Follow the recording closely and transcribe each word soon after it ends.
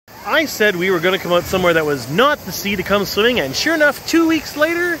I said we were going to come out somewhere that was not the sea to come swimming, and sure enough, 2 weeks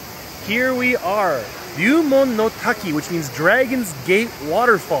later, here we are. Ryumon no Taki, which means Dragon's Gate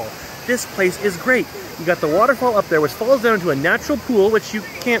Waterfall. This place is great. You got the waterfall up there, which falls down into a natural pool, which you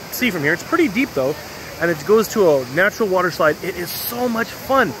can't see from here. It's pretty deep though, and it goes to a natural water slide. It is so much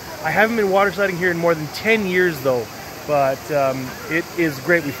fun. I haven't been water sliding here in more than 10 years though, but it is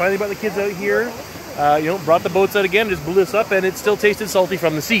great. We finally brought the kids out here. You know, brought the boats out again, just blew this up, and it still tasted salty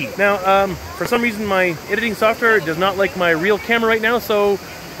from the sea. Now, for some reason, my editing software does not like my real camera right now, so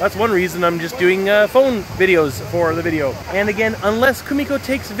that's one reason I'm just doing phone videos for the video. And again, unless Kumiko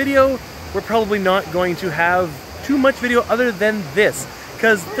takes video, we're probably not going to have too much video other than this,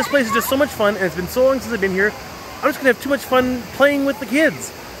 because this place is just so much fun, and it's been so long since I've been here. I'm just gonna have too much fun playing with the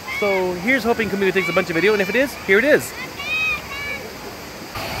kids. So here's hoping Kumiko takes a bunch of video, and if it is, here it is.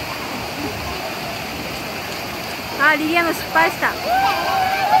 Ah, リリアの失敗した。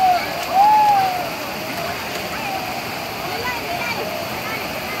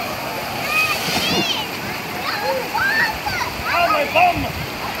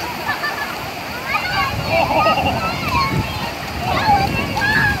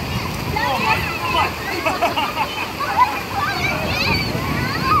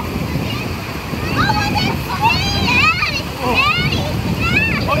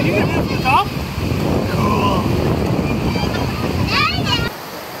Oh, you can move the top? Cool.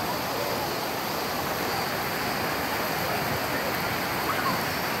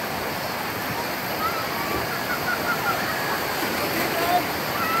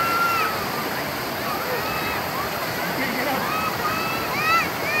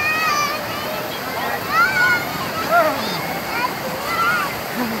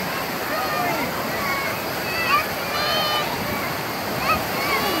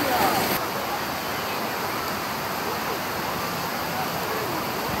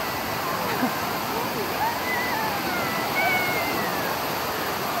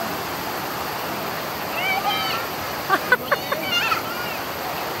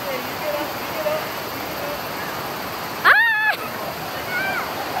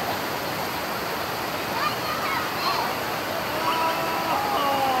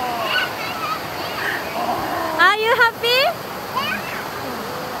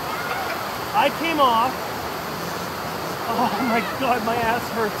 I came off. Oh my god, my ass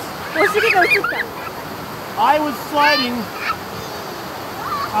hurts. I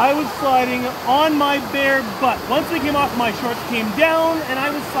was sliding on my bare butt. Once we came off, my shorts came down, and I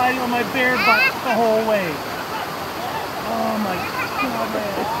was sliding on my bare butt the whole way. Oh my god, my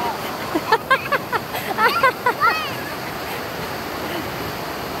ass.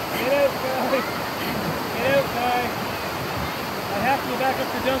 Get out, guy. Get out, guy. I have to go back up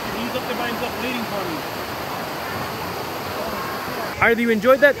to Duncan. He's up there by himself waiting for me. Either you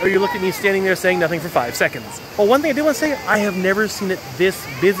enjoyed that, or you looked at me standing there saying nothing for 5 seconds. Well, one thing I do want to say, I have never seen it this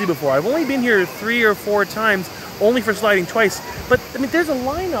busy before. I've only been here 3 or 4 times, only for sliding twice. But, I mean, there's a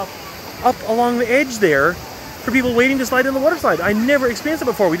lineup up along the edge there for people waiting to slide in the water slide. I never experienced it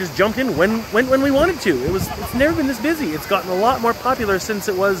before. We just jumped in when we wanted to. It's never been this busy. It's gotten a lot more popular since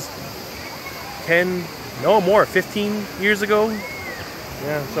it was 15 years ago.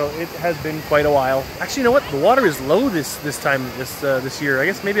 Yeah, so it has been quite a while. Actually, you know what? The water is low this year. I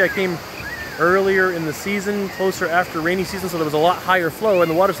guess maybe I came earlier in the season, closer after rainy season, so there was a lot higher flow and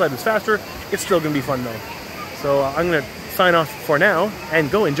the water slide was faster. It's still going to be fun though. So I'm going to sign off for now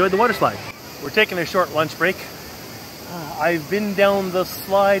and go enjoy the water slide. We're taking a short lunch break. I've been down the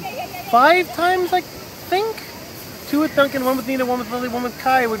slide 5 times, I think. 2 with Duncan, 1 with Nina, 1 with Lily, 1 with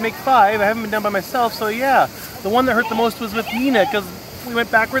Kai would make 5. I haven't been down by myself, so yeah. The one that hurt the most was with Nina, because we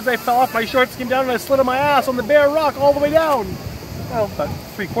went backwards, I fell off, my shorts came down, and I slid on my ass on the bare rock all the way down. Well, about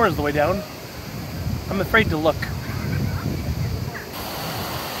 3/4 of the way down. I'm afraid to look.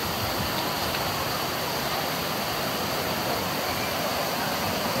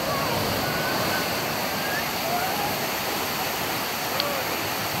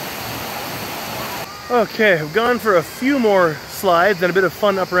 Okay, I've gone for a few more slides and a bit of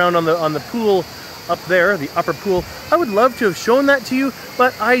fun up around on the pool up there, the upper pool. I would love to have shown that to you,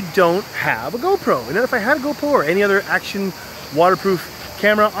 but I don't have a GoPro. And if I had a GoPro or any other action waterproof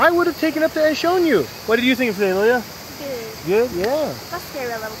camera, I would have taken it up there and shown you. What did you think of today, Lilia? Good. Good? Yeah. It was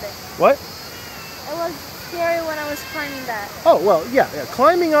scary a little bit. What? It was scary when I was climbing that. Oh, well, yeah.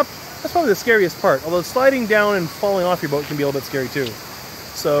 Climbing up, that's probably the scariest part. Although sliding down and falling off your boat can be a little bit scary too.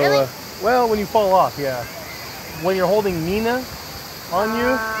 So, really? Well, when you fall off, yeah. When you're holding Nina on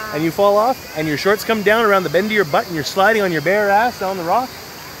you and you fall off and your shorts come down around the bend of your butt and you're sliding on your bare ass down the rock,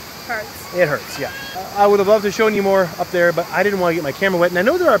 hurts. It hurts, yeah. I would have loved to show you more up there, but I didn't want to get my camera wet. And I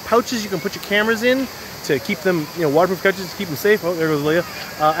know there are pouches you can put your cameras in to keep them, you know, waterproof pouches to keep them safe. Oh, there goes Leah.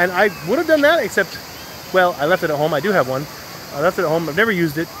 And I would have done that, except, well, I left it at home. I do have one. I left it at home. I've never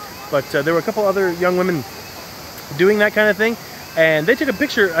used it, but there were a couple other young women doing that kind of thing. And they took a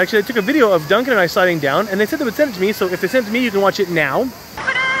picture, actually they took a video of Duncan and I sliding down, and they said they would send it to me, so if they send it to me, you can watch it now.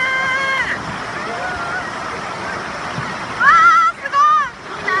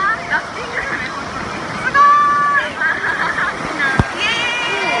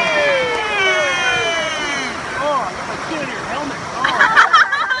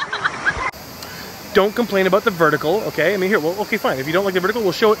 Don't complain about the vertical, okay? I mean, here, well, okay, fine. If you don't like the vertical,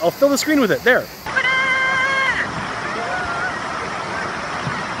 we'll show it. I'll fill the screen with it. There.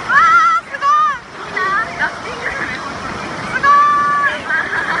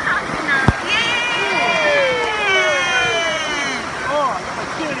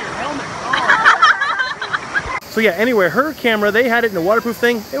 So yeah, anyway, her camera, they had it in a waterproof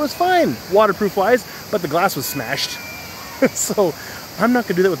thing. It was fine, waterproof-wise, but the glass was smashed. So I'm not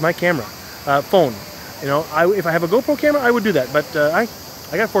gonna do that with my camera. Phone. You know, if I have a GoPro camera, I would do that. But I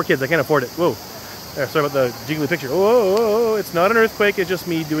got 4 kids. I can't afford it. Whoa. There, sorry about the jiggly picture. Whoa, whoa, it's not an earthquake. It's just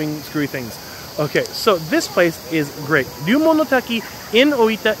me doing screwy things. Okay, so this place is great. Ryumonotaki in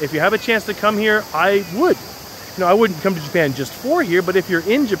Oita. If you have a chance to come here, I would. You know, I wouldn't come to Japan just for here, but if you're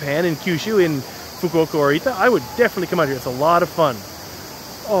in Japan, in Kyushu, in Fukuoka or Oita, I would definitely come out here. It's a lot of fun.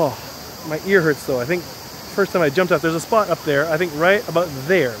 Oh, my ear hurts though. I think first time I jumped off, there's a spot up there. I think right about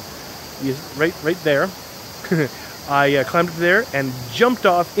there. Right there. I climbed up there and jumped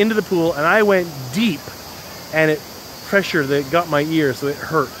off into the pool, and I went deep, and it pressure that got my ear, so it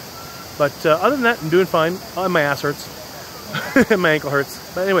hurt. But other than that, I'm doing fine. My ass hurts. And my ankle hurts.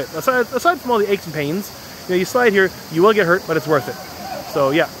 But anyway, aside from all the aches and pains, you know, you slide here, you will get hurt, but it's worth it.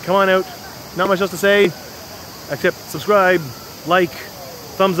 So yeah, come on out. Not much else to say, except subscribe, like,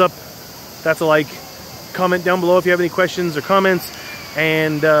 thumbs up. That's a like. Comment down below if you have any questions or comments,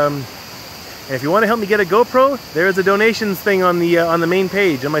 and if you want to help me get a GoPro, there's a donations thing on the main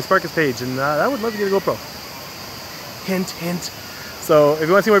page, on my Sparkus page, and I would love to get a GoPro. Hint, hint. So if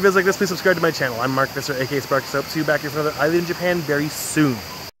you want to see more videos like this, please subscribe to my channel. I'm Mark Visser, aka Sparkus. I hope to see you back here for another I Live in Japan very soon.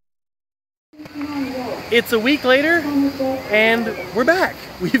 It's a week later, and we're back.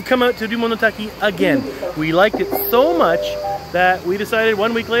 We've come out to Ryumonotaki again. We liked it so much that we decided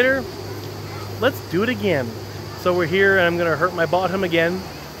 1 week later, let's do it again. So we're here, and I'm going to hurt my bottom again,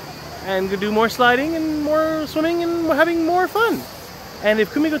 and gonna do more sliding and more swimming and having more fun. And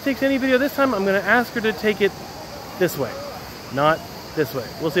if Kumiko takes any video this time, I'm gonna ask her to take it this way, not this way.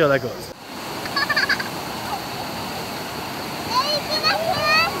 We'll see how that goes.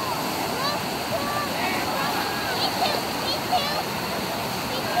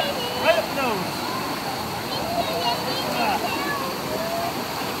 Right up the nose.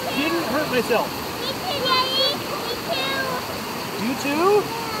 Didn't hurt myself. You too?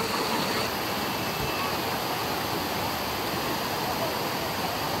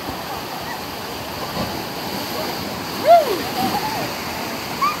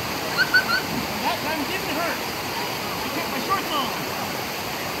 That time didn't hurt. I kept my shorts on.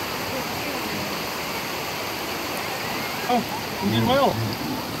 Oh, you did well.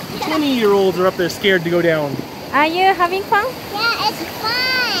 20-year-olds are up there scared to go down. Are you having fun? Yeah, it's fun.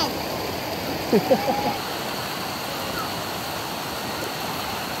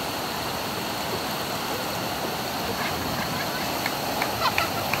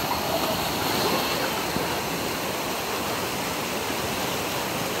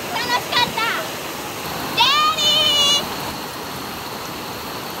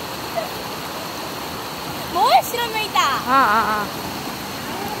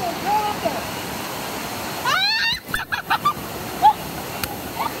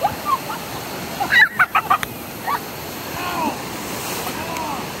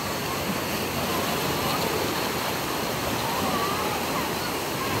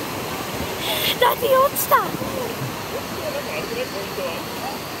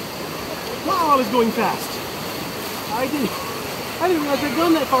 Wow, I was going fast. I didn't realize I'd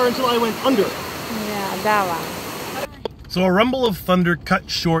gone that far until I went under. Yeah, that one. So a rumble of thunder cut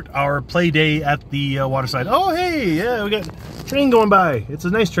short our play day at the waterside. Oh hey, yeah, we got a train going by. It's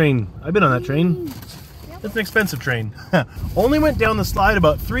a nice train. I've been on that train. It's an expensive train. Only went down the slide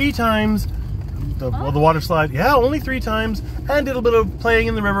about 3 times. The water slide, yeah, only 3 times, and did a bit of playing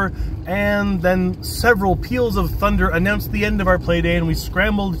in the river, and then several peals of thunder announced the end of our play day, and we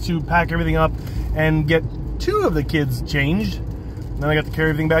scrambled to pack everything up and get 2 of the kids changed. Then I got to carry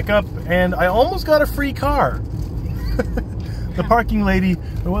everything back up, and I almost got a free car. The parking lady,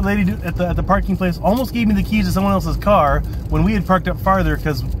 or what lady at the parking place almost gave me the keys to someone else's car when we had parked up farther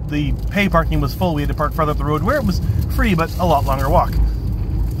because the pay parking was full. We had to park farther up the road where it was free but a lot longer walk.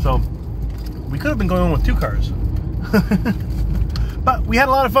 So we could have been going on with 2 cars. But we had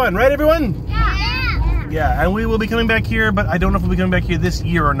a lot of fun, right everyone? Yeah. Yeah, and we will be coming back here, but I don't know if we'll be coming back here this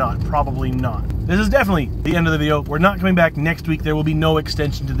year or not. Probably not. This is definitely the end of the video. We're not coming back next week. There will be no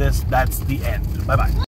extension to this. That's the end. Bye-bye.